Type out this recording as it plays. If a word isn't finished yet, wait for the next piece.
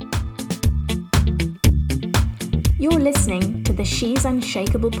You're listening to the She's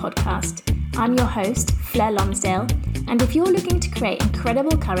Unshakable podcast. I'm your host, Fleur Lonsdale, and if you're looking to create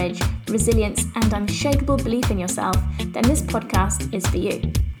incredible courage, resilience, and unshakable belief in yourself, then this podcast is for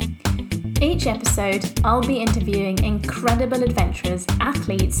you. Each episode, I'll be interviewing incredible adventurers,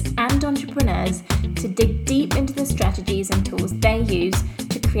 athletes, and entrepreneurs to dig deep into the strategies and tools they use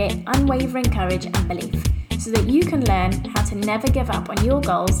to create unwavering courage and belief, so that you can learn how to never give up on your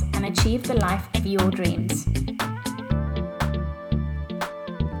goals and achieve the life of your dreams.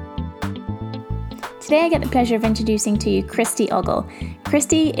 Today I get the pleasure of introducing to you Christy Ogle.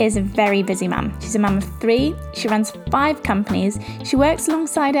 Christy is a very busy mum. She's a mum of 3, she runs 5 companies, she works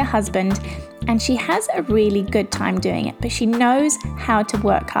alongside her husband, and she has a really good time doing it, but she knows how to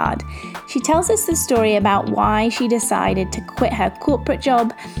work hard. She tells us the story about why she decided to quit her corporate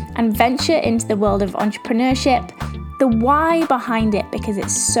job and venture into the world of entrepreneurship, the why behind it, because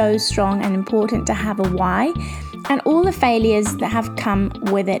it's so strong and important to have a why, and all the failures that have come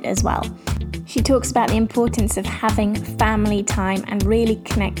with it as well. She talks about the importance of having family time and really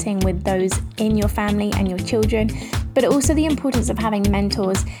connecting with those in your family and your children, but also the importance of having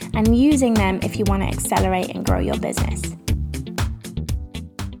mentors and using them if you want to accelerate and grow your business.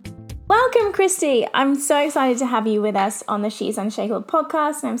 Welcome, Christy. I'm so excited to have you with us on the She's Unshakable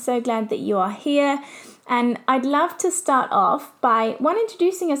podcast, and I'm so glad that you are here. And I'd love to start off by,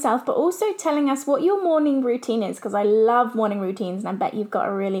 introducing yourself, but also telling us what your morning routine is, because I love morning routines, and I bet you've got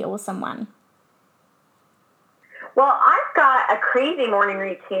a really awesome one. Well, I've got a crazy morning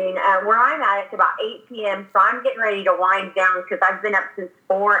routine. Where I'm at, it's about 8 p.m., so I'm getting ready to wind down because I've been up since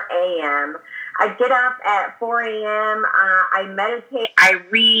 4 a.m. I get up at 4 a.m., I meditate, I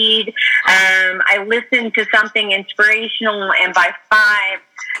read, I listen to something inspirational, and by 5,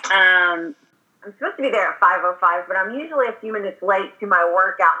 I'm supposed to be there at 5:05, but I'm usually a few minutes late to my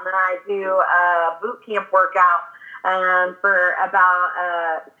workout, and then I do a boot camp workout for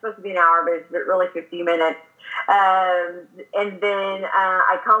about, it's supposed to be an hour, but it's really 50 minutes. And then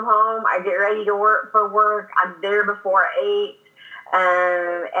I come home, I get ready to work for work. I'm there before 8,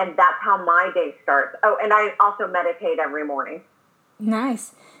 and that's how my day starts. Oh, and I also meditate every morning.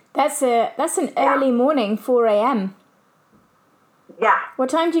 Nice. That's an early morning, 4 a.m. Yeah. What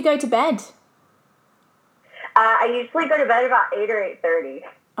time do you go to bed? I usually go to bed about 8 or 8:30.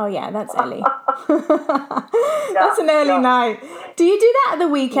 Oh yeah, that's early. That's an early night. Do you do that at the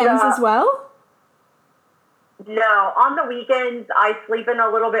weekends as well? No, on the weekends, I sleep in a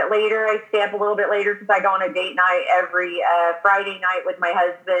little bit later. I stay up a little bit later because I go on a date night every Friday night with my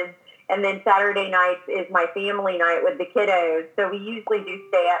husband. And then Saturday nights is my family night with the kiddos. So we usually do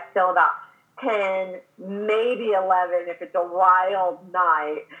stay up till about 10, maybe 11 if it's a wild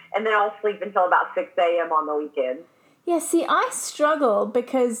night. And then I'll sleep until about 6 a.m. on the weekend. Yeah, see, I struggle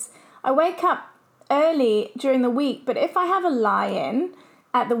because I wake up early during the week. But if I have a lie-in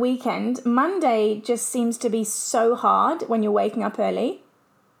at the weekend, Monday just seems to be so hard when you're waking up early.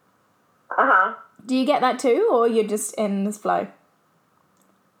 Uh-huh. Do you get that too, or you're just in this flow?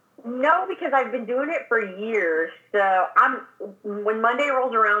 No, because I've been doing it for years. So when Monday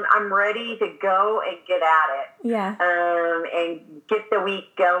rolls around, I'm ready to go and get at it. Yeah. And get the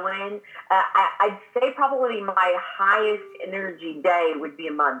week going. I'd say probably my highest energy day would be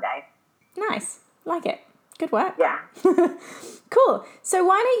a Monday. Nice. Like it. Good work. Yeah. Cool. So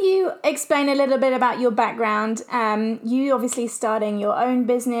why don't you explain a little bit about your background? You obviously starting your own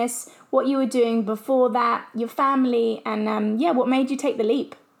business, what you were doing before that, your family, and what made you take the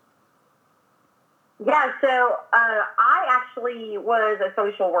leap? Yeah, so I actually was a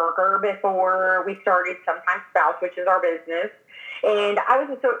social worker before we started Sometimes Spouse, which is our business. And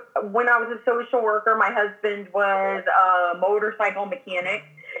when I was a social worker, my husband was a motorcycle mechanic.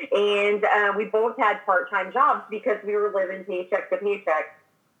 And we both had part-time jobs because we were living paycheck to paycheck.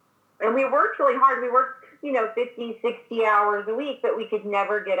 And we worked really hard. We worked, 50, 60 hours a week, but we could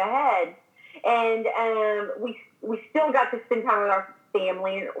never get ahead. And we still got to spend time with our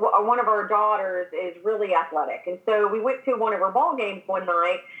family. One of our daughters is really athletic. And so we went to one of her ball games one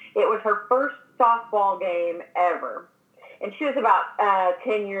night. It was her first softball game ever. And she was about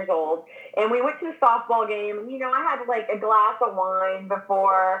 10 years old. And we went to the softball game. And, I had like a glass of wine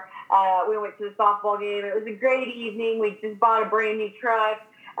before we went to the softball game. It was a great evening. We just bought a brand new truck.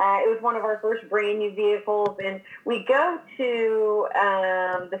 It was one of our first brand new vehicles. And we go to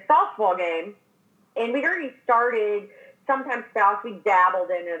the softball game. And we'd already started Sometimes Spouse. We dabbled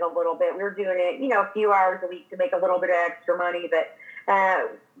in it a little bit. We were doing it, a few hours a week to make a little bit of extra money. But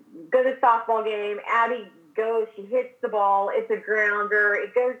go to the softball game. Abby goes, she hits the ball, it's a grounder,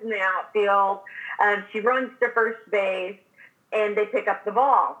 it goes in the outfield, she runs to first base, and they pick up the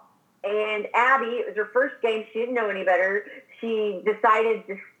ball. And Abby, it was her first game. She didn't know any better. She decided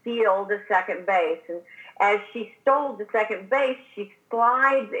to steal the second base. And as she stole the second base, she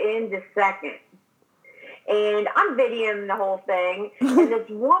slides into second. And I'm videoing the whole thing. And this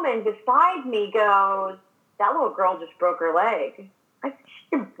woman beside me goes, that little girl just broke her leg. I said,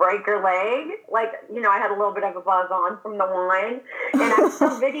 she didn't break her leg. Like, I had a little bit of a buzz on from the wine. And I'm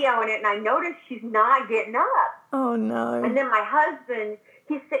still videoing it, and I noticed she's not getting up. Oh, no. And then my husband,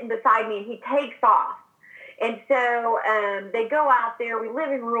 he's sitting beside me, and he takes off. And so they go out there. We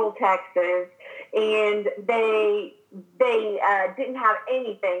live in rural Texas, and they didn't have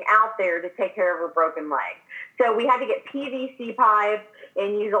anything out there to take care of her broken leg. So we had to get PVC pipe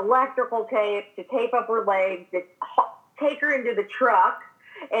and use electrical tape to tape up her legs, to take her into the truck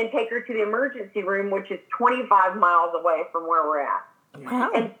and take her to the emergency room, which is 25 miles away from where we're at. Wow.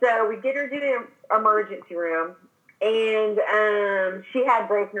 And so we get her to the emergency room, and she had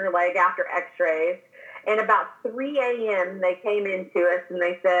broken her leg after x-rays. And about 3 a.m., they came into us and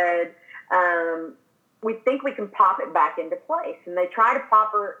they said, we think we can pop it back into place. And they try to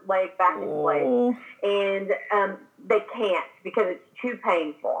pop her leg back into place. And they can't because it's too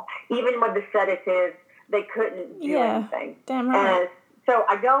painful. Even with the sedatives, they couldn't do anything. Damn right. So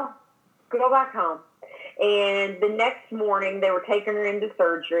I go back home. And the next morning, they were taking her into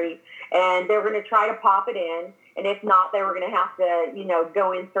surgery. And they were going to try to pop it in. And if not, they were going to have to,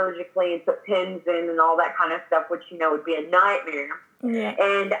 go in surgically and put pins in and all that kind of stuff, which, would be a nightmare. Yeah.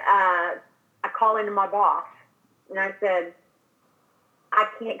 And I call into my boss, and I said, I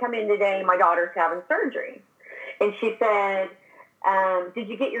can't come in today. My daughter's having surgery. And she said, did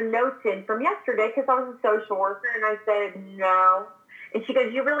you get your notes in from yesterday? Because I was a social worker. And I said, no. And she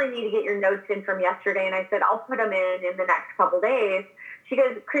goes, you really need to get your notes in from yesterday. And I said, I'll put them in the next couple days. She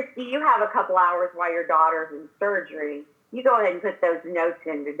goes, Christy, you have a couple hours while your daughter's in surgery. You go ahead and put those notes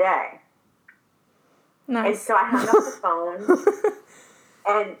in today. Nice. And so I hung up the phone,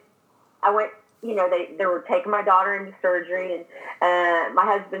 and I went, they were taking my daughter into surgery, and my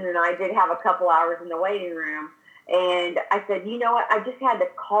husband and I did have a couple hours in the waiting room. And I said, you know what, I just had to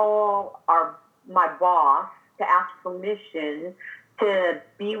call my boss to ask permission to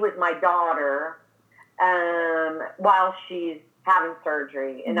be with my daughter while she's having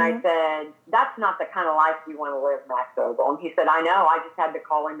surgery. And I said, that's not the kind of life you want to live, Max Ogle. And he said, I know, I just had to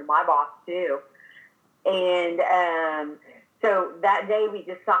call into my boss too. And so that day we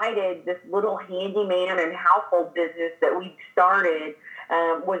decided this little handyman and household business that we started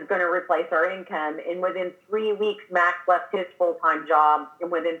was going to replace our income. And within 3 weeks, Max left his full-time job.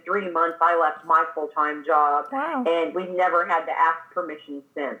 And within 3 months, I left my full-time job. Wow. And we never had to ask permission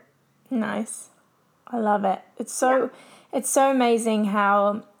since. Nice. I love it. It's so amazing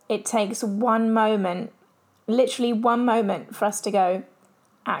how it takes one moment, literally one moment, for us to go,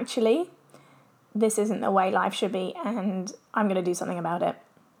 actually, this isn't the way life should be, and I'm going to do something about it.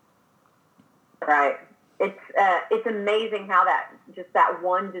 Right. It's amazing how that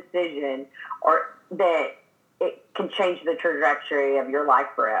one decision, or that it can change the trajectory of your life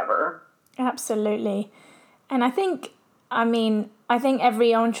forever. Absolutely. And I think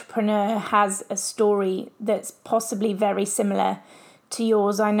every entrepreneur has a story that's possibly very similar to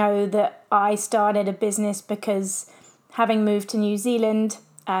yours. I know that I started a business because, having moved to New Zealand,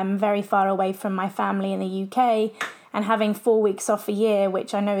 very far away from my family in the UK, and having 4 weeks off a year,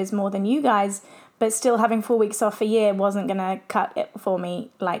 which I know is more than you guys, but still having 4 weeks off a year wasn't going to cut it for me.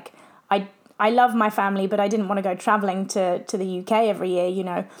 Like, I love my family, but I didn't want to go traveling to the UK every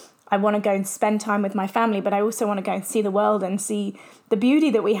year, I want to go and spend time with my family, but I also want to go and see the world and see the beauty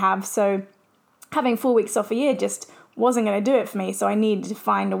that we have. So having 4 weeks off a year just wasn't going to do it for me. So I needed to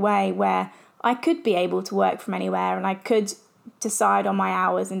find a way where I could be able to work from anywhere, and I could decide on my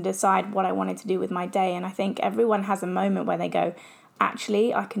hours and decide what I wanted to do with my day. And I think everyone has a moment where they go,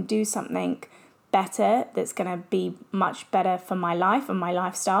 actually, I can do something better that's going to be much better for my life and my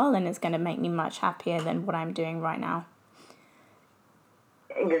lifestyle, and it's going to make me much happier than what I'm doing right now.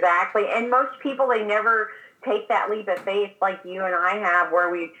 Exactly. And most people, they never take that leap of faith like you and I have, where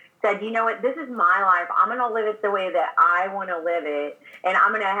we said, you know what, this is my life. I'm going to live it the way that I want to live it. And I'm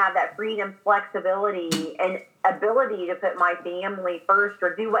going to have that freedom, flexibility, and ability to put my family first,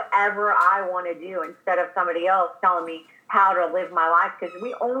 or do whatever I want to do instead of somebody else telling me how to live my life. Because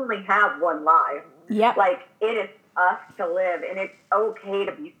we only have one life. Yep. Like, it is us to live. And it's okay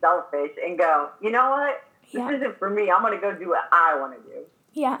to be selfish and go, you know what? This isn't for me. I'm going to go do what I want to do.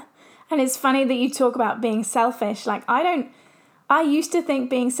 Yeah. And it's funny that you talk about being selfish. Like, I used to think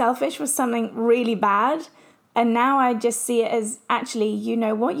being selfish was something really bad. And now I just see it as, actually, you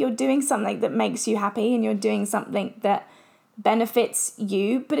know what? You're doing something that makes you happy, and you're doing something that benefits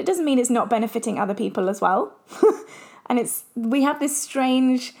you, but it doesn't mean it's not benefiting other people as well. And we have this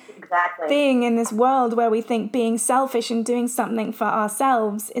strange thing in this world where we think being selfish and doing something for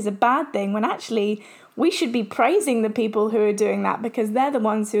ourselves is a bad thing, when actually we should be praising the people who are doing that, because they're the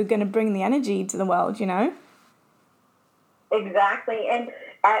ones who are going to bring the energy to the world, you know? Exactly. And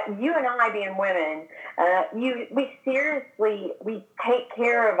you and I being women, we take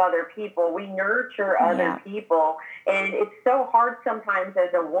care of other people. We nurture other people. And it's so hard sometimes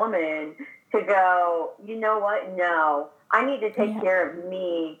as a woman to go, you know what? No, I need to take care of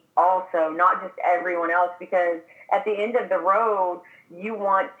me also, not just everyone else, because at the end of the road, you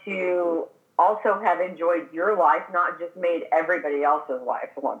want to also have enjoyed your life, not just made everybody else's life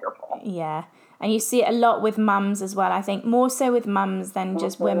wonderful. Yeah. And you see it a lot with mums as well. I think more so with mums than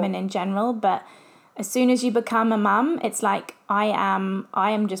just women in general. But as soon as you become a mum, it's like I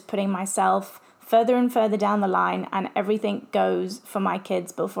am just putting myself further and further down the line, and everything goes for my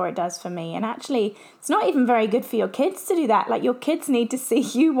kids before it does for me. And actually, it's not even very good for your kids to do that. Like, your kids need to see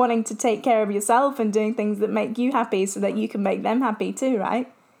you wanting to take care of yourself and doing things that make you happy so that you can make them happy too, right?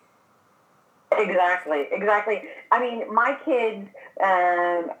 Exactly. I mean, my kids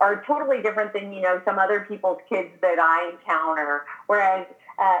are totally different than, some other people's kids that I encounter. Whereas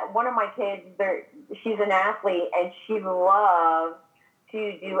one of my kids, she's an athlete and she loves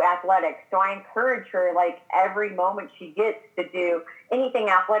to do athletics. So I encourage her, like, every moment she gets to do anything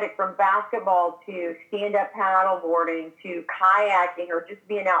athletic, from basketball to stand-up paddleboarding to kayaking or just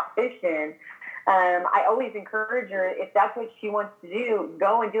being out fishing. I always encourage her, if that's what she wants to do,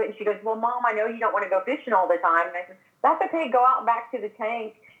 go and do it. And she goes, well, Mom, I know you don't want to go fishing all the time. And I said, that's okay. Go out back to the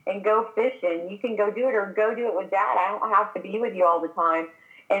tank and go fishing. You can go do it, or go do it with Dad. I don't have to be with you all the time.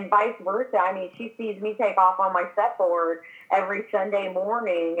 And vice versa. I mean, she sees me take off on my setboard every Sunday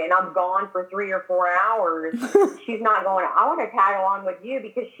morning and I'm gone for 3 or 4 hours. She's not going, I want to tag along with you,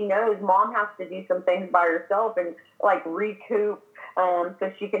 because she knows Mom has to do some things by herself and, like, recoup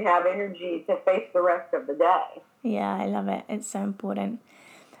so she can have energy to face the rest of the day. Yeah, I love it. It's so important.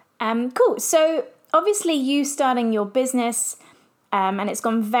 Cool. So obviously you starting your business, and it's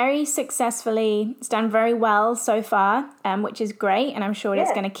gone very successfully. It's done very well so far, which is great. And I'm sure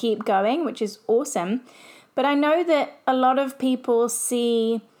it's going to keep going, which is awesome. But I know that a lot of people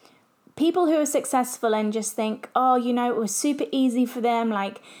see people who are successful and just think, oh, it was super easy for them.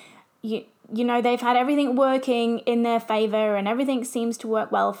 Like, you know, they've had everything working in their favor and everything seems to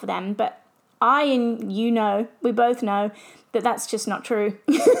work well for them. But we both know that that's just not true.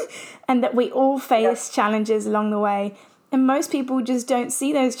 And that we all face challenges along the way. And most people just don't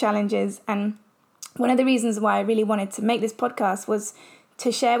see those challenges. And one of the reasons why I really wanted to make this podcast was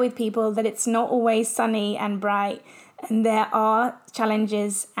to share with people that it's not always sunny and bright. And there are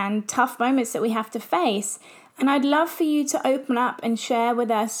challenges and tough moments that we have to face. And I'd love for you to open up and share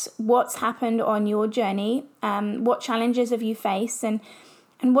with us what's happened on your journey. What challenges have you faced, and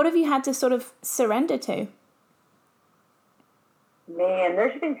what have you had to sort of surrender to? Man,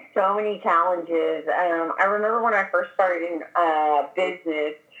 there's been so many challenges. I remember when I first started in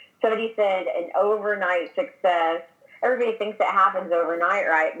business, somebody said an overnight success. Everybody thinks it happens overnight,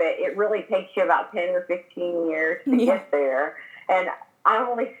 right? But it really takes you about 10 or 15 years to get there. And I'm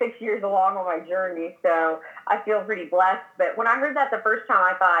only 6 years along on my journey, so I feel pretty blessed. But when I heard that the first time,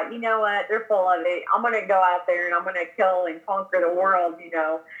 I thought, you know what, they're full of it. I'm going to go out there and I'm going to kill and conquer the world,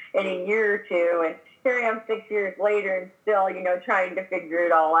 in a year or two. And here I am 6 years later and still, trying to figure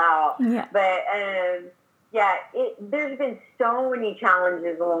it all out. Yeah. But, there's been so many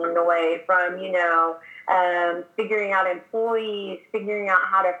challenges along the way, from, figuring out employees, figuring out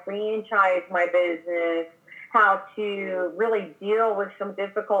how to franchise my business, how to really deal with some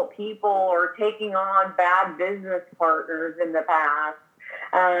difficult people or taking on bad business partners in the past,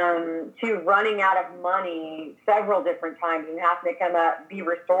 to running out of money several different times and having to be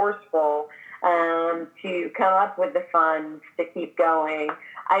resourceful to come up with the funds to keep going.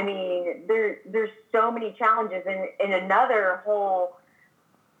 I mean, there's so many challenges, and in another whole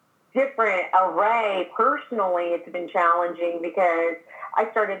different array. Personally, it's been challenging because I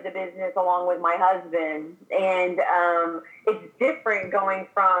started the business along with my husband, and it's different going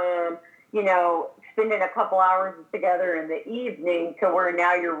from, spending a couple hours together in the evening to where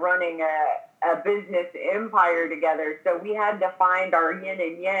now you're running a business empire together. So we had to find our yin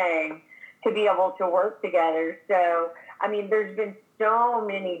and yang to be able to work together. So, I mean, there's been so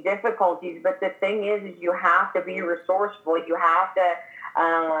many difficulties, but the thing is you have to be resourceful. You have to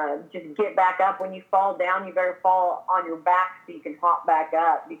just get back up. When you fall down, you better fall on your back so you can hop back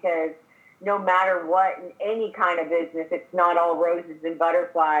up, because no matter what, in any kind of business, it's not all roses and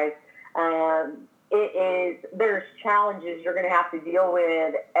butterflies. there's challenges you're going to have to deal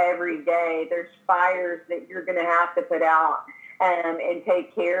with every day. There's fires that you're going to have to put out and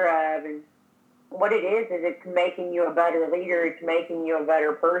take care of. And what it is it's making you a better leader. It's making you a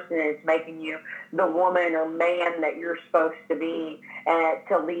better person. It's making you the woman or man that you're supposed to be and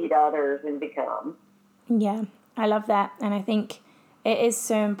to lead others and become. Yeah, I love that. And I think it is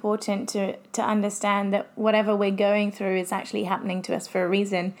so important to understand that whatever we're going through is actually happening to us for a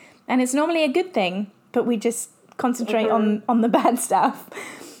reason. And it's normally a good thing, but we just concentrate on the bad stuff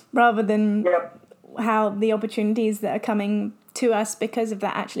rather than how the opportunities that are coming to us because of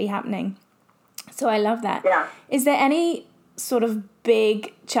that actually happening. So I love that. Yeah. Is there any sort of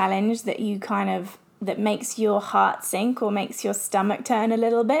big challenge that you that makes your heart sink or makes your stomach turn a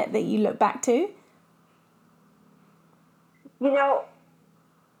little bit that you look back to?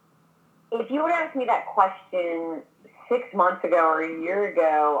 If you would ask me that question 6 months ago or a year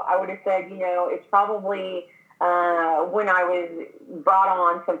ago, I would have said, it's probably when I was brought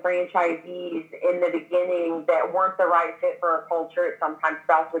on some franchisees in the beginning that weren't the right fit for our culture at Sometimes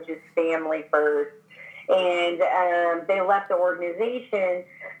Spouse, which is family first. And they left the organization,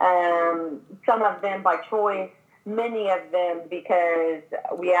 some of them by choice, many of them because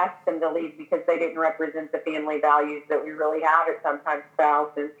we asked them to leave because they didn't represent the family values that we really have at Sometimes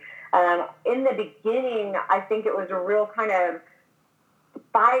Spouse. And in the beginning, I think it was a real kind of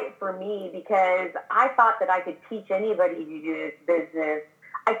fight for me because I thought that I could teach anybody to do this business.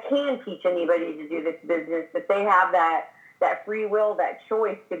 I can teach anybody to do this business, but they have that free will, that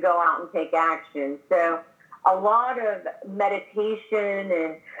choice to go out and take action. So a lot of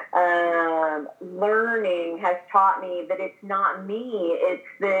meditation and learning has taught me that it's not me. It's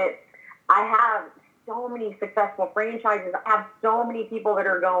that I have so many successful franchises. I have so many people that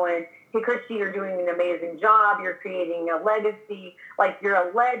are going, hey, Christy, you're doing an amazing job. You're creating a legacy. Like, you're a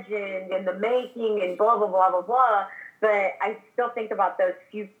legend in the making and blah, blah, blah, blah, blah. But I still think about those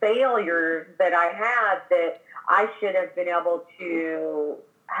few failures that I had that I should have been able to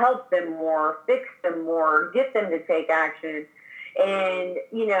help them more, fix them more, get them to take action. And,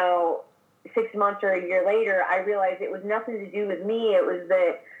 6 months or a year later, I realized it was nothing to do with me. It was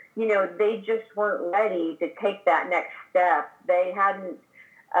that, they just weren't ready to take that next step. They hadn't,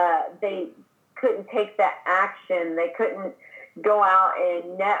 they couldn't take that action. They couldn't go out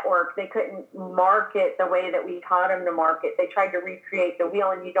and network. They couldn't market the way that we taught them to market. They tried to recreate the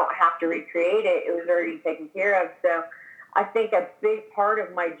wheel, and you don't have to recreate it. It was already taken care of. So I think a big part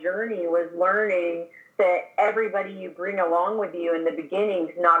of my journey was learning that everybody you bring along with you in the beginning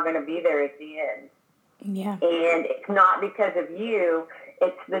is not going to be there at the end. Yeah. And it's not because of you.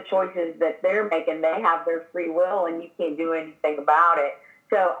 It's the choices that they're making. They have their free will, and you can't do anything about it.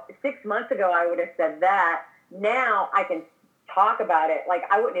 So 6 months ago, I would have said that. Now I can talk about it. Like,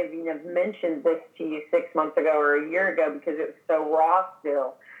 I wouldn't have even mentioned this to you 6 months ago or a year ago because it was so raw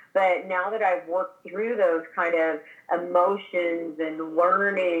still. But now that I've worked through those kind of emotions and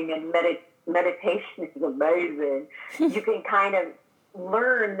learning and meditation is amazing, you can kind of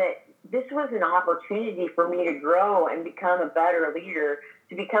learn that this was an opportunity for me to grow and become a better leader,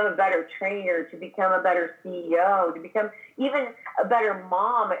 to become a better trainer, to become a better CEO, to become even a better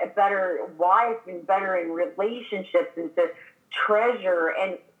mom, a better wife, and better in relationships, and to treasure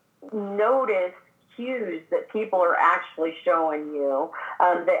and notice cues that people are actually showing you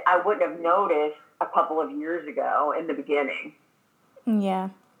that I wouldn't have noticed a couple of years ago in the beginning. Yeah.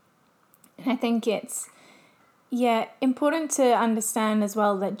 I think it's important to understand as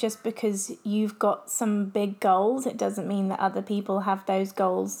well that just because you've got some big goals, it doesn't mean that other people have those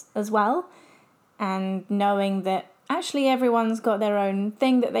goals as well. And knowing that actually everyone's got their own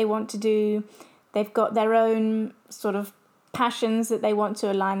thing that they want to do. They've got their own sort of passions that they want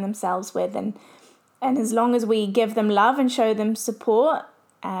to align themselves with. And as long as we give them love and show them support,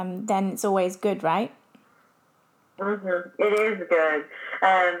 then it's always good, right? Mm-hmm. It is good.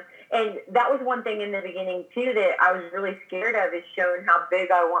 And that was one thing in the beginning, too, that I was really scared of, is showing how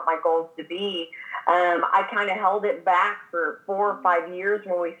big I want my goals to be. I kind of held it back for 4 or 5 years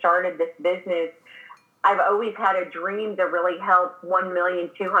when we started this business. I've always had a dream to really help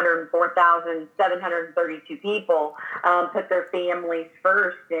 1,204,732 people put their families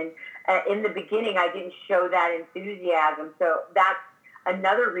first. And in the beginning, I didn't show that enthusiasm. So that's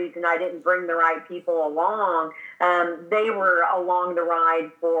another reason I didn't bring the right people along. They were along the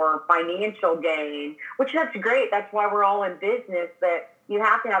ride for financial gain, which that's great. That's why we're all in business. But you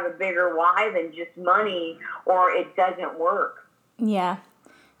have to have a bigger why than just money, or it doesn't work. Yeah.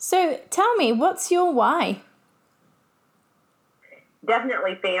 So tell me, what's your why?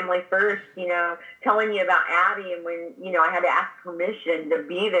 definitely family first, telling you about Abby and when, I had to ask permission to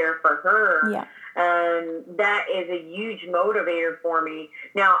be there for her. Yeah. That is a huge motivator for me.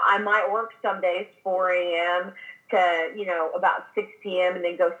 Now, I might work some days 4 a.m. to, about 6 p.m. and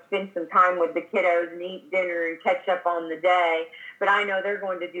then go spend some time with the kiddos and eat dinner and catch up on the day. But I know they're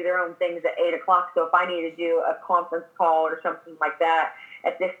going to do their own things at 8 o'clock. So if I need to do a conference call or something like that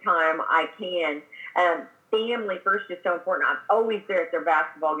at this time, I can. Family first is so important. I'm always there at their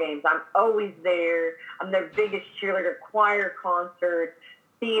basketball games. I'm always there. I'm their biggest cheerleader, choir concerts,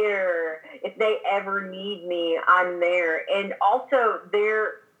 theater. If they ever need me, I'm there. And also,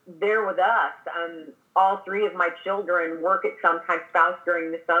 they're with us. All three of my children work at Sometimes Spouse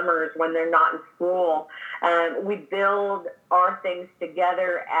during the summers when they're not in school. We build our things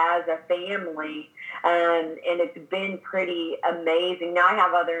together as a family, and it's been pretty amazing. Now I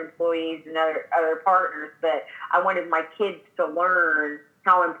have other employees and other partners, but I wanted my kids to learn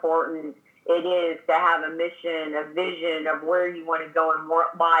how important it is to have a mission, a vision of where you want to go in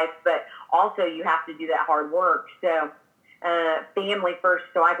life, but also you have to do that hard work. So family first,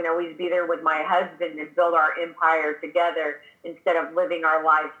 so I can always be there with my husband and build our empire together instead of living our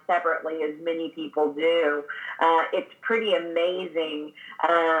lives separately as many people do. It's pretty amazing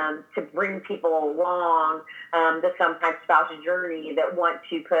to bring people along the Sometimes Spouse journey that want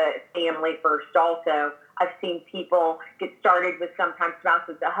to put family first also. I've seen people get started with Sometimes Spouse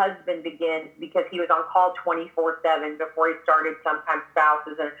as the husband begins because he was on call 24/7 before he started Sometimes Spouse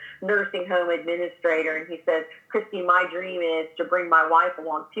as a nursing home administrator. And he says, Christy, my dream is to bring my wife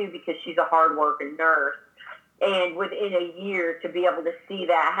along too because she's a hard-working nurse. And within a year to be able to see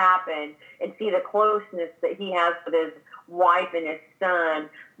that happen and see the closeness that he has with his wife and his son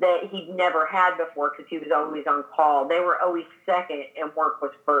that he'd never had before because he was always on call. They were always second and work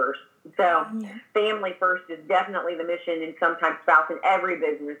was first. So family first is definitely the mission and Sometimes Spouse in every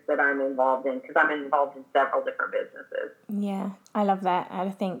business that I'm involved in because I'm involved in several different businesses. Yeah, I love that. I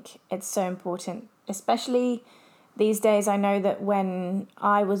think it's so important, especially these days. I know that when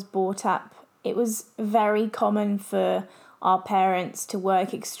I was brought up, it was very common for our parents to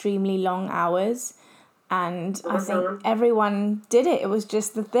work extremely long hours. And I think everyone did it. It was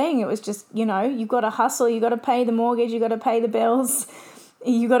just the thing. It was just, you got to hustle. You got to pay the mortgage. You got to pay the bills.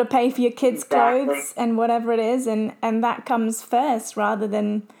 You got to pay for your kids' clothes and whatever it is. And that comes first rather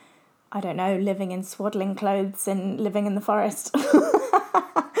than, I don't know, living in swaddling clothes and living in the forest.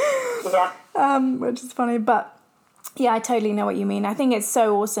 Which is funny. But yeah, I totally know what you mean. I think it's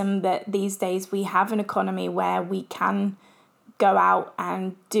so awesome that these days we have an economy where we can go out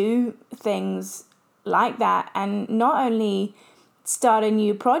and do things like that and not only start a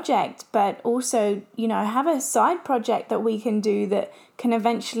new project but also have a side project that we can do that can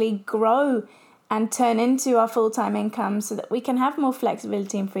eventually grow and turn into our full-time income so that we can have more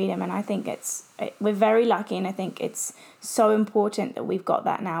flexibility and freedom. And I think we're very lucky, and I think it's so important that we've got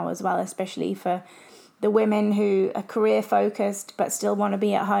that now as well, especially for the women who are career focused but still want to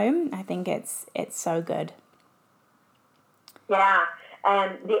be at home. I think it's so good. Yeah.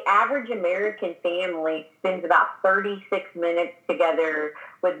 The average American family spends about 36 minutes together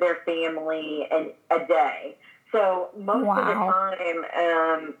with their family a day. So most of the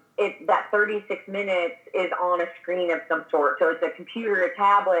time, that 36 minutes is on a screen of some sort. So it's a computer, a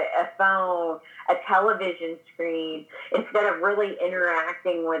tablet, a phone, a television screen, instead of really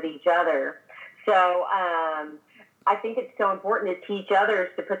interacting with each other. So I think it's so important to teach others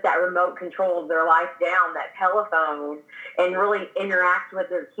to put that remote control of their life down, that telephone, and really interact with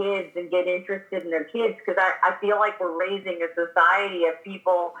their kids and get interested in their kids. Because I feel like we're raising a society of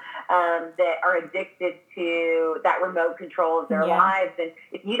people that are addicted to that remote control of their lives. And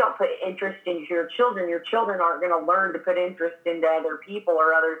if you don't put interest in your children aren't going to learn to put interest into other people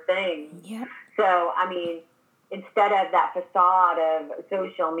or other things. Yeah. So, I mean, instead of that facade of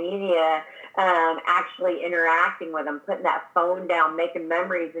social media, actually interacting with them, putting that phone down, making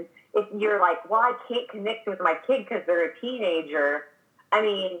memories. And if you're like, well, I can't connect with my kid because they're a teenager, I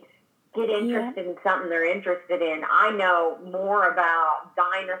mean, get interested in something they're interested in. I know more about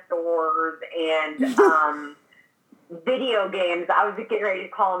dinosaurs and video games. I was getting ready to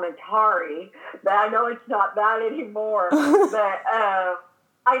call them Atari, but I know it's not that anymore. But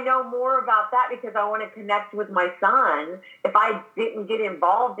I know more about that because I want to connect with my son. If I didn't get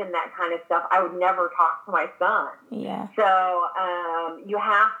involved in that kind of stuff, I would never talk to my son. Yeah. So you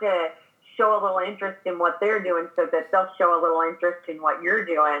have to show a little interest in what they're doing so that they'll show a little interest in what you're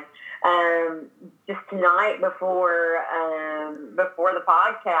doing. Just tonight before the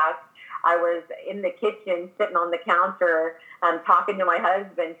podcast, I was in the kitchen sitting on the counter talking to my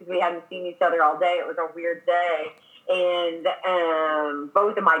husband because we hadn't seen each other all day. It was a weird day. And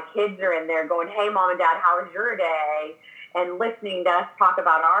both of my kids are in there going, hey, Mom and Dad, how was your day? And listening to us talk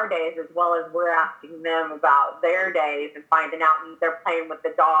about our days, as well as we're asking them about their days and finding out, and they're playing with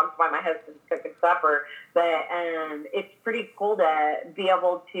the dogs while my husband's cooking supper. But it's pretty cool to be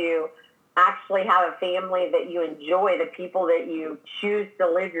able to actually have a family that you enjoy, the people that you choose to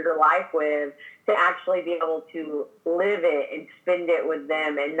live your life with, to actually be able to live it and spend it with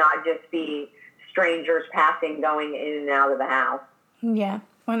them and not just be strangers passing, going in and out of the house. Yeah,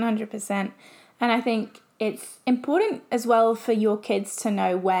 100%. And I think it's important as well for your kids to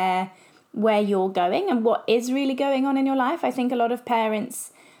know where you're going and what is really going on in your life. I think a lot of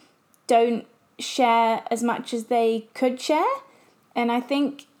parents don't share as much as they could share. And I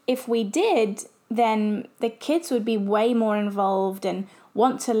think if we did, then the kids would be way more involved and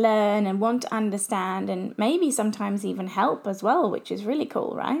want to learn and want to understand and maybe sometimes even help as well, which is really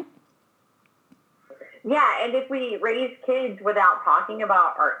cool, right? Yeah, and if we raise kids without talking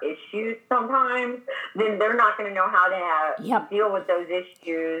about our issues sometimes, then they're not going to know how to deal with those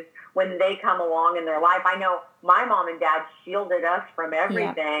issues when they come along in their life. I know my mom and dad shielded us from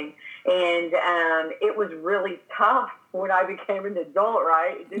everything, and it was really tough when I became an adult,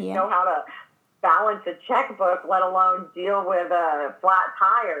 right? Didn't know how to balance a checkbook, let alone deal with a flat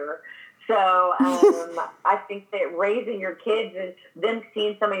tire. So I think that raising your kids and them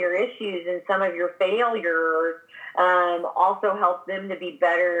seeing some of your issues and some of your failures also helps them to be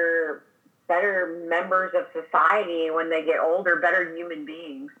better members of society when they get older, better human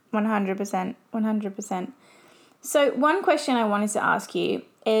beings. 100%, 100%. So one question I wanted to ask you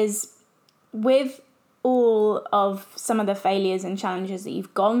is, with all of some of the failures and challenges that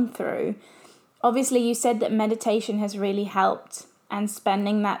you've gone through, obviously you said that meditation has really helped, and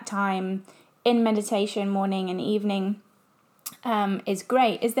spending that time in meditation morning and evening is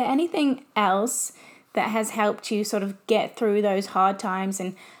great. Is there anything else that has helped you sort of get through those hard times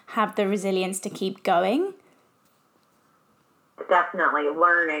and have the resilience to keep going? Definitely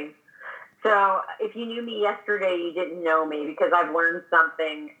learning. So if you knew me yesterday, you didn't know me, because I've learned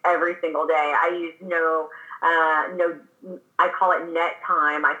something every single day. I use I call it net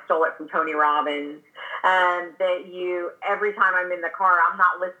time. I stole it from Tony Robbins. That every time I'm in the car, I'm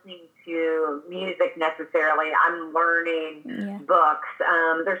not listening to music necessarily. I'm learning books.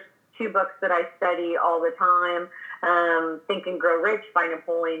 There's 2 books that I study all the time. Think and Grow Rich by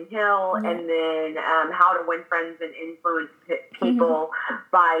Napoleon Hill, and then How to Win Friends and Influence People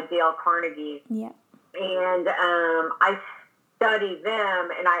by Dale Carnegie. Yeah. And I study them,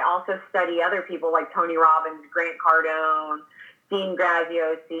 and I also study other people like Tony Robbins, Grant Cardone, Dean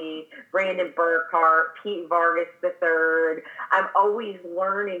Graziosi, Brandon Burkhart, Pete Vargas III. I'm always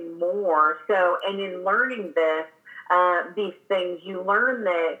learning more. So, and in learning these things, you learn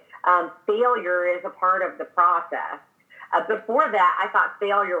that failure is a part of the process. Before that, I thought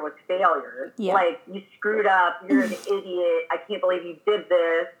failure was failure. Yeah. Like, you screwed up, you're an idiot, I can't believe you did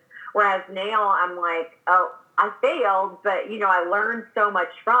this. Whereas now I'm like, oh, I failed, but, I learned so much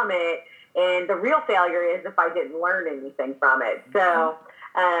from it. And the real failure is if I didn't learn anything from it. So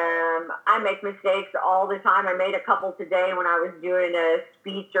I make mistakes all the time. I made a couple today when I was doing a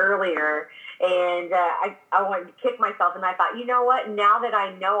speech earlier. And I wanted to kick myself. And I thought, you know what? Now that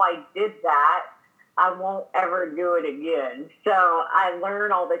I know I did that, I won't ever do it again. So I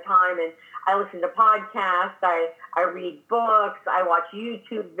learn all the time. And I listen to podcasts. I read books. I watch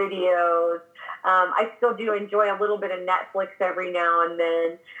YouTube videos. I still do enjoy a little bit of Netflix every now and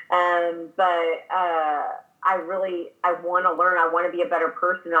then. But I want to learn. I want to be a better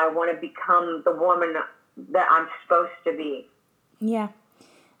person. I want to become the woman that I'm supposed to be. Yeah.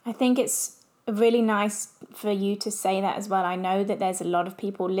 I think it's really nice for you to say that as well. I know that there's a lot of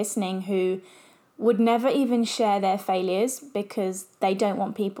people listening who would never even share their failures because they don't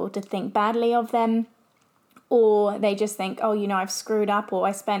want people to think badly of them. Or they just think, oh, I've screwed up, or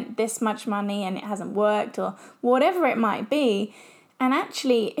I spent this much money and it hasn't worked, or whatever it might be. And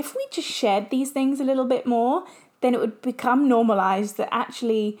actually, if we just shared these things a little bit more, then it would become normalized that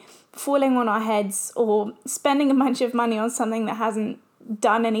actually falling on our heads or spending a bunch of money on something that hasn't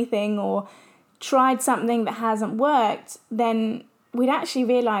done anything or tried something that hasn't worked, then we'd actually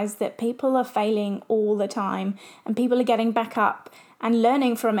realize that people are failing all the time and people are getting back up and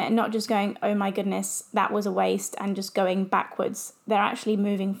learning from it and not just going, oh my goodness, that was a waste, and just going backwards. They're actually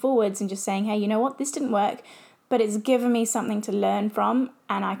moving forwards and just saying, hey, you know what, this didn't work, but it's given me something to learn from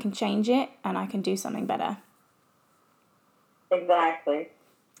and I can change it and I can do something better. Exactly.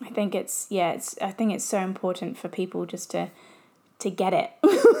 I think it's so important for people just to get it,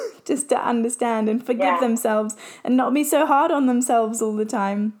 just to understand and forgive themselves and not be so hard on themselves all the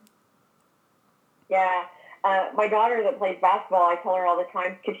time. Yeah. my daughter that plays basketball, I tell her all the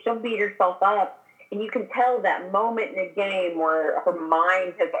time, because she'll beat herself up, and you can tell that moment in a game where her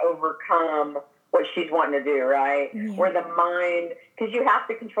mind has overcome what she's wanting to do, right? Yeah. Where the mind, because you have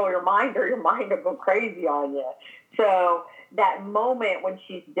to control your mind or your mind will go crazy on you. So that moment when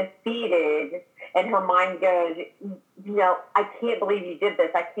she's defeated and her mind goes, I can't believe you did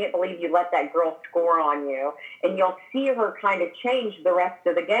this. I can't believe you let that girl score on you. And you'll see her kind of change the rest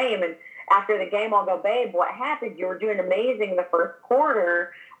of the game. And after the game, I'll go, babe, what happened? You were doing amazing in the first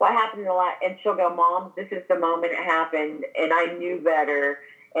quarter. What happened a lot? And she'll go, Mom, this is the moment it happened, and I knew better,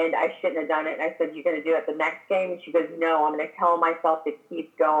 and I shouldn't have done it. And I said, you're going to do it the next game? And she goes, no, I'm going to tell myself to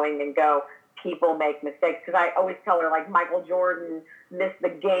keep going and go. People make mistakes. Because I always tell her, like, Michael Jordan missed the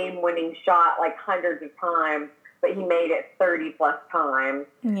game-winning shot like hundreds of times, but he made it 30-plus times.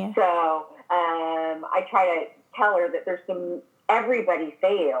 Yeah. So I try to tell her that everybody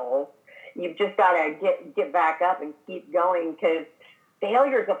fails. You've just got to get back up and keep going, because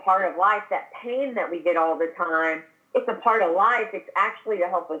failure is a part of life. That pain that we get all the time, it's a part of life. It's actually to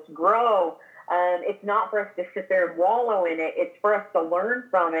help us grow. It's not for us to sit there and wallow in it. It's for us to learn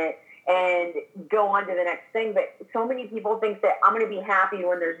from it and go on to the next thing. But so many people think that I'm going to be happy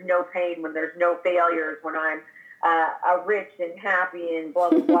when there's no pain, when there's no failures, when I'm rich and happy and blah,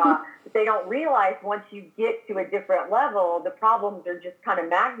 blah, blah. But they don't realize once you get to a different level, the problems are just kind of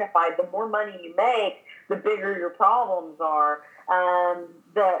magnified. The more money you make, the bigger your problems are.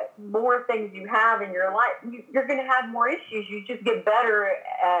 The more things you have in your life, you're going to have more issues. You just get better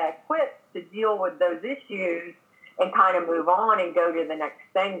equipped to deal with those issues and kind of move on and go to the next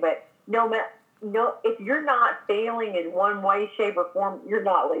thing. But if you're not failing in one way, shape, or form, you're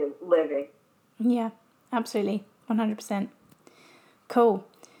not living. Yeah, absolutely. 100%. Cool.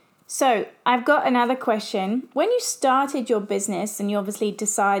 So I've got another question. When you started your business and you obviously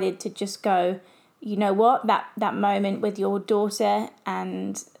decided to just go, you know what, that moment with your daughter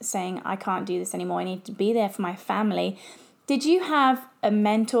and saying, I can't do this anymore, I need to be there for my family. Did you have a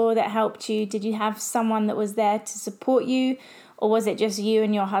mentor that helped you? Did you have someone that was there to support you? Or was it just you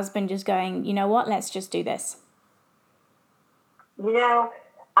and your husband just going, you know what, let's just do this?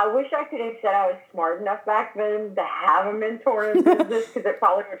 I wish I could have said I was smart enough back then to have a mentor in business, because it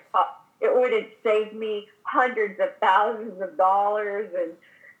probably would have saved me hundreds of thousands of dollars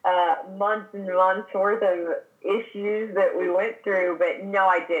and months and months worth of issues that we went through. But no,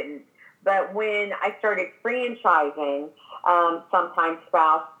 I didn't. But when I started franchising, Sometimes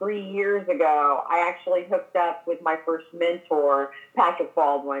Spouse, 3 years ago, I actually hooked up with my first mentor, Patrick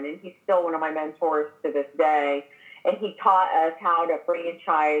Baldwin, and he's still one of my mentors to this day. And he taught us how to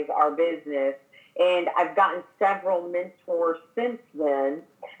franchise our business. And I've gotten several mentors since then.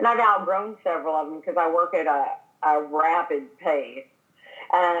 And I've outgrown several of them because I work at a rapid pace.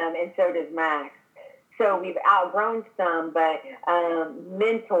 And so does Max. So we've outgrown some, but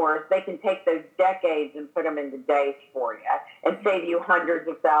mentors, they can take those decades and put them into days for you and save you hundreds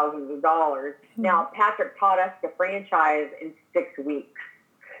of thousands of dollars. Mm-hmm. Now, Patrick taught us to franchise in 6 weeks.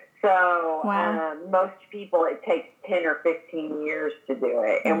 So wow. Most people, it takes 10 or 15 years to do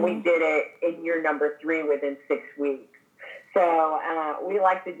it. And we did it in year number 3 within 6 weeks. So we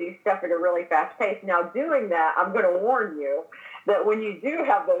like to do stuff at a really fast pace. Now, doing that, I'm going to warn you that when you do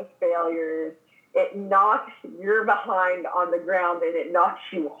have those failures, it knocks your behind on the ground and it knocks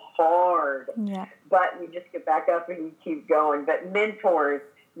you hard. Yeah. But you just get back up and you keep going. But mentors,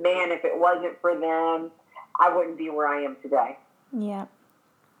 man, if it wasn't for them, I wouldn't be where I am today. Yeah.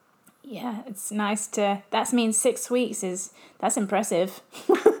 Yeah, it's nice to, that means 6 weeks that's impressive.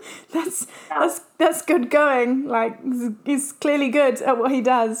 That's good going. Like, he's clearly good at what he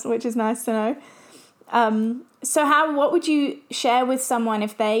does, which is nice to know. So what would you share with someone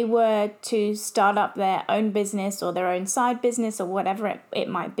if they were to start up their own business or their own side business or whatever it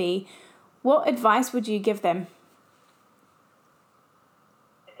might be? What advice would you give them?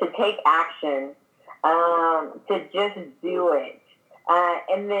 To take action, to just do it.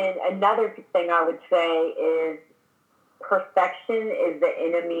 And then another thing I would say is perfection is the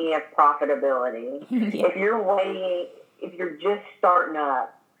enemy of profitability. Yeah. If you're just starting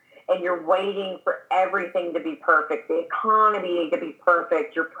up and you're waiting for everything to be perfect, the economy to be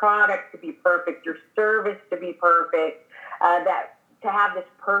perfect, your product to be perfect, your service to be perfect, that to have this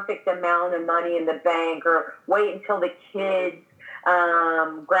perfect amount of money in the bank, or wait until the kids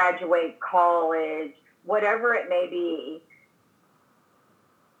graduate college, whatever it may be,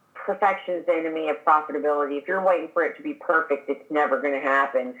 perfection's the enemy of profitability. If you're waiting for it to be perfect, it's never going to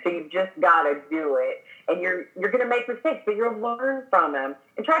happen. So you've just got to do it. And you're going to make mistakes, but you'll learn from them.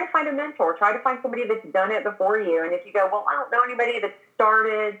 And try to find a mentor. Try to find somebody that's done it before you. And if you go, well, I don't know anybody that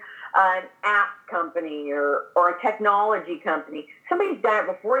started an app company or a technology company. Somebody's done it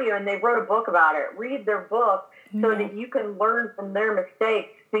before you and they wrote a book about it. Read their book so that you can learn from their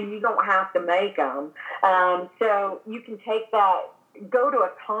mistakes so you don't have to make them. So you can take that, go to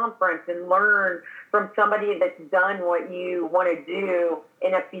a conference and learn from somebody that's done what you want to do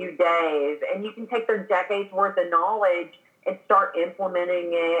in a few days. And you can take their decades worth of knowledge and start implementing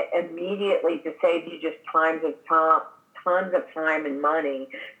it immediately to save you just tons of time and money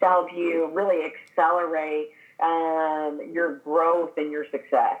to help you really accelerate your growth and your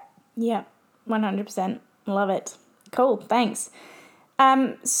success. Yeah, 100%. Love it. Cool. Thanks.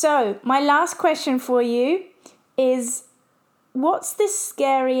 So my last question for you is, what's the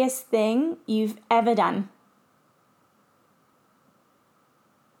scariest thing you've ever done?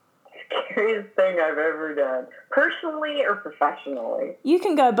 Scariest thing I've ever done, personally or professionally? You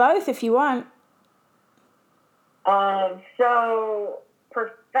can go both if you want. So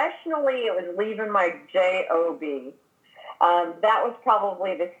professionally, it was leaving my job. That was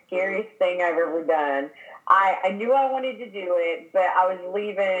probably the scariest thing I've ever done. I knew I wanted to do it, but I was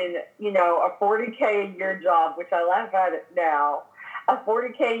leaving, a $40K a year job, which I laugh at it now, a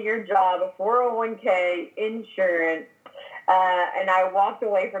 $40K a year job, a 401K, insurance, and I walked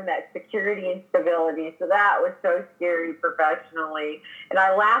away from that security and stability. So that was so scary professionally. And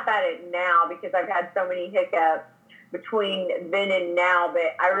I laugh at it now because I've had so many hiccups between then and now,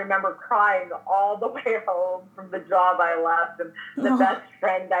 but I remember crying all the way home from the job I left and the best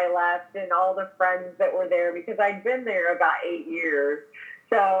friend I left and all the friends that were there because I'd been there about 8 years.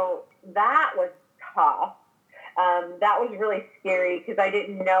 So that was tough. That was really scary because I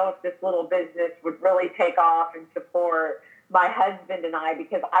didn't know if this little business would really take off and support my husband and I,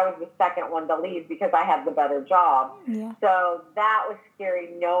 because I was the second one to leave because I had the better job. Yeah. So that was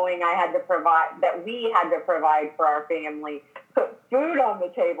scary, knowing that we had to provide for our family, put food on the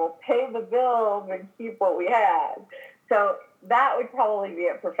table, pay the bills, and keep what we had. So that would probably be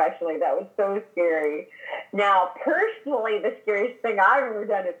it professionally. That was so scary. Now, personally, the scariest thing I've ever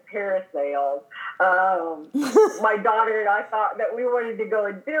done is parasails. My daughter and I thought that we wanted to go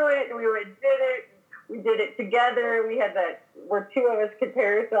and do it, and we went and did it. We did it together. We had where two of us could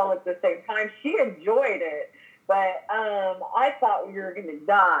parasail at the same time. She enjoyed it, but I thought we were going to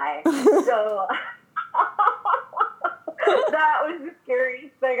die. So that was the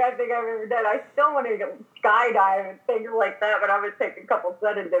scariest thing I think I've ever done. I still want to skydive and things like that, but I'm going to take a couple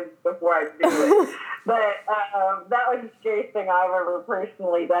sedatives before I do it. But that was the scariest thing I've ever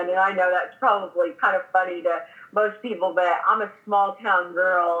personally done, and I know that's probably kind of funny to most people, but I'm a small town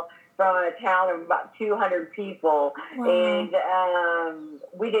girl from a town of about 200 people. Wow. And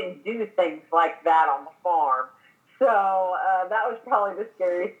we didn't do things like that on the farm. So that was probably the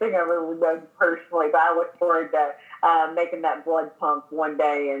scariest thing I've ever done personally, but I look forward to making that blood pump one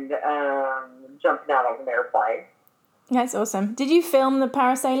day and jumping out of an airplane. That's awesome. Did you film the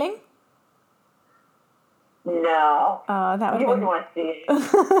parasailing? No. Oh, that would you wouldn't want to see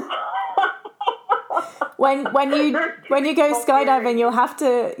it. When you go skydiving, you'll have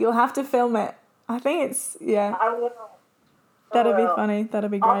to film it. I think it's I will. That'll be funny. That'll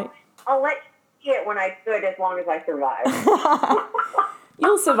be great. I'll let you see it when I could, as long as I survive.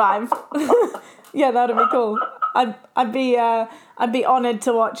 You'll survive. Yeah, that'll be cool. I'd be honored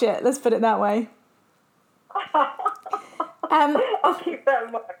to watch it. Let's put it that way. I'll keep that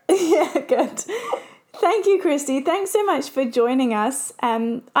in mind. Yeah, good. Thank you, Christy. Thanks so much for joining us.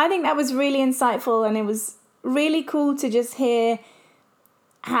 I think that was really insightful, and it was really cool to just hear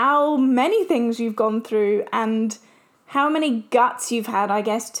how many things you've gone through and how many guts you've had, I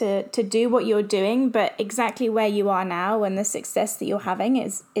guess, to do what you're doing, but exactly where you are now and the success that you're having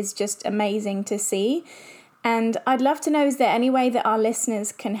is just amazing to see. And I'd love to know, is there any way that our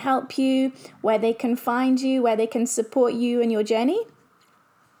listeners can help you, where they can find you, where they can support you in your journey?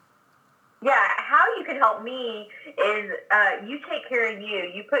 Yeah, how you can help me is you take care of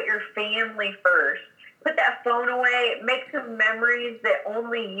you. You put your family first. Put that phone away. Make some memories that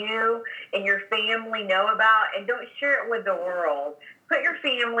only you and your family know about, and don't share it with the world. Put your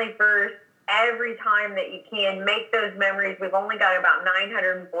family first every time that you can. Make those memories. We've only got about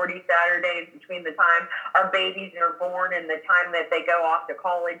 940 Saturdays between the time our babies are born and the time that they go off to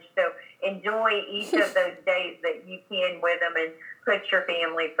college. So enjoy each of those days that you can with them, and put your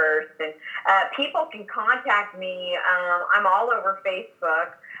family first. And people can contact me. I'm all over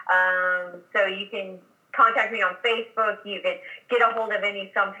Facebook. So you can contact me on Facebook. You can get a hold of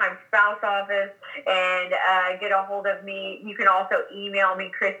any Sometimes Spouse office and get a hold of me. You can also email me,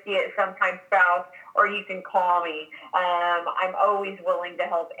 Christy at Sometimes Spouse, or you can call me. I'm always willing to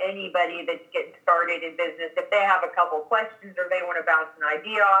help anybody that's getting started in business. If they have a couple questions or they want to bounce an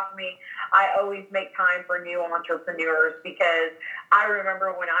idea off me, I always make time for new entrepreneurs, because I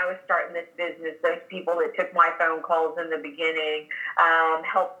remember when I was starting this business, those people that took my phone calls in the beginning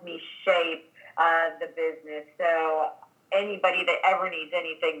helped me shape the business. So anybody that ever needs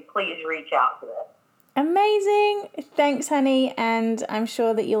anything, please reach out to us. Amazing. Thanks, honey. And I'm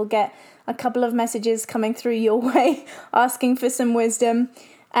sure that you'll get a couple of messages coming through your way asking for some wisdom.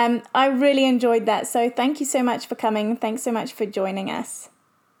 I really enjoyed that. So thank you so much for coming. Thanks so much for joining us.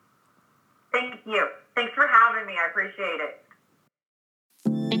 Thank you. Thanks for having me. I appreciate it.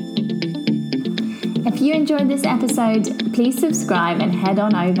 If you enjoyed this episode, please subscribe and head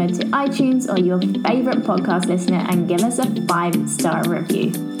on over to iTunes or your favorite podcast listener and give us a 5-star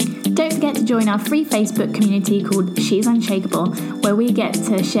review. Don't forget to join our free Facebook community called She's Unshakable, where we get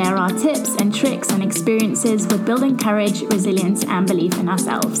to share our tips and tricks and experiences with building courage, resilience, and belief in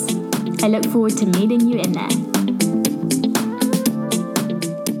ourselves. I look forward to meeting you in there.